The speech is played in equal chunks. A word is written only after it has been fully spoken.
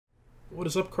What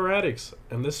is up, car addicts?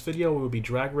 In this video, we will be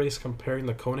drag race comparing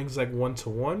the Koenigsegg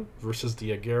 1-to-1 versus the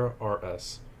Agera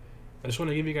RS. I just want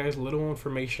to give you guys a little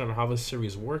information on how this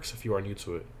series works if you are new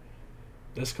to it.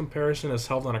 This comparison is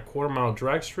held on a quarter-mile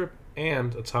drag strip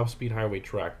and a top-speed highway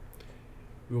track.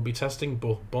 We will be testing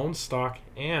both bone stock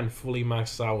and fully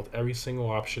maxed out with every single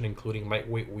option, including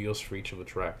lightweight wheels for each of the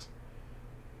tracks.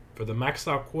 For the maxed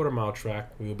out quarter-mile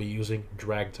track, we will be using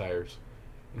drag tires.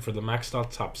 And for the maxed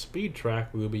out top speed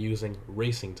track, we will be using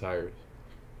racing tires.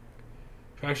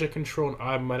 Traction control and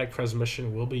automatic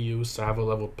transmission will be used to have a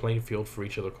level playing field for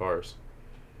each of the cars.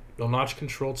 No notch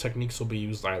control techniques will be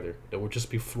used either. It will just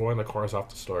be flooring the cars off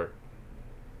the start.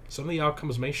 Some of the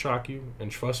outcomes may shock you,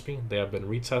 and trust me, they have been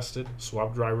retested,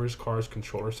 swapped drivers, cars,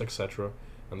 controllers, etc.,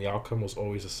 and the outcome was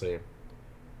always the same.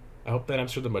 I hope that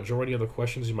answered the majority of the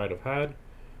questions you might have had,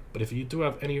 but if you do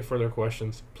have any further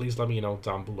questions, please let me know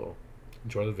down below.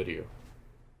 Enjoy the video.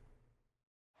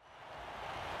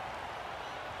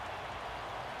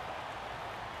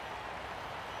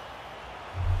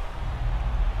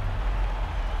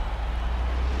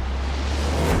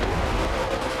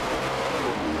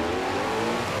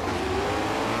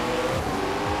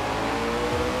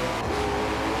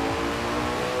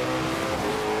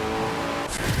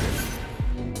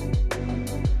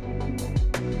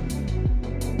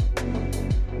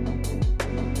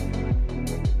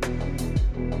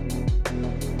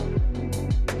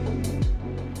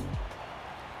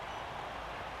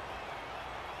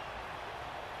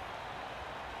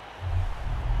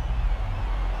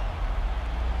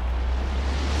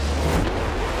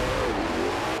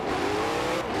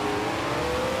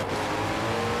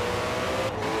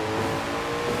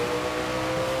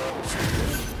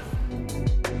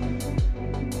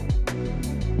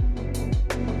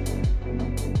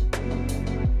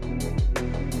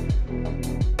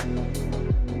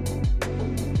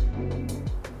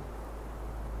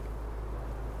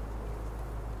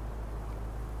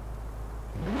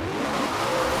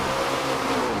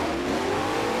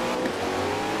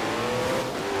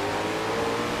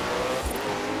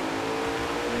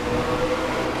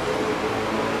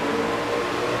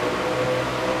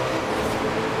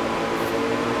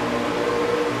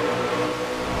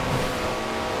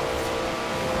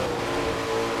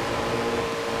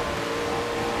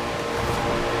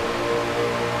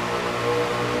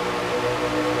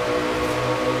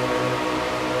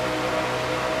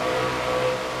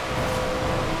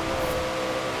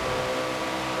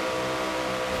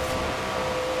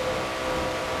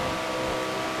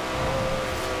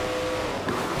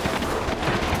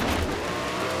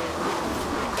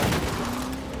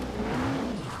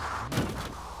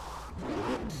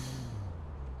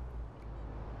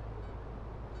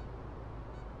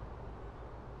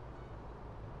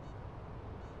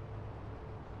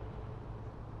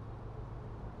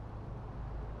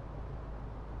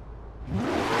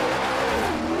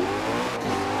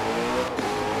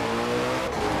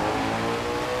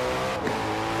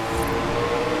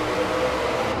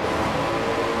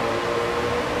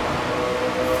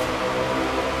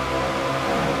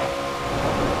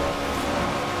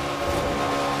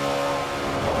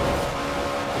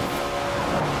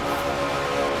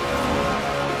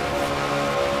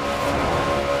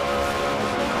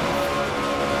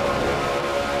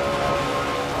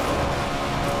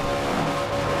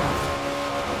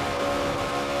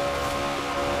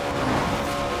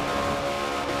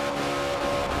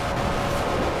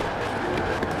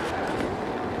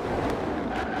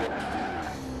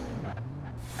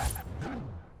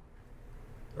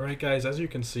 Alright guys, as you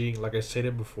can see, like I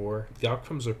stated before, the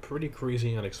outcomes are pretty crazy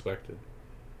and unexpected.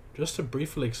 Just to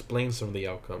briefly explain some of the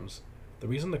outcomes, the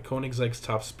reason the Koenigsegg's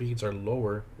top speeds are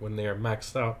lower when they are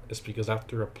maxed out is because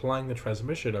after applying the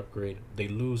transmission upgrade, they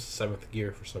lose 7th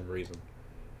gear for some reason.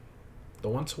 The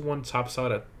 1-to-1 tops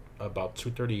out at about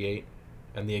 238,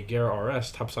 and the Agera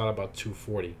RS tops out about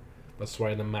 240. That's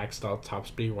why the maxed out top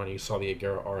speed when you saw the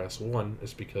Agera RS1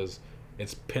 is because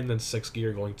it's pinned in 6th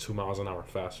gear going 2 miles an hour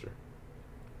faster.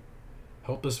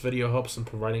 Hope this video helps in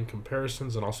providing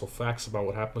comparisons and also facts about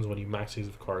what happens when you max these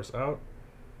cars out.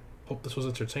 Hope this was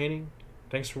entertaining.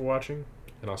 Thanks for watching,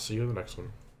 and I'll see you in the next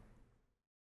one.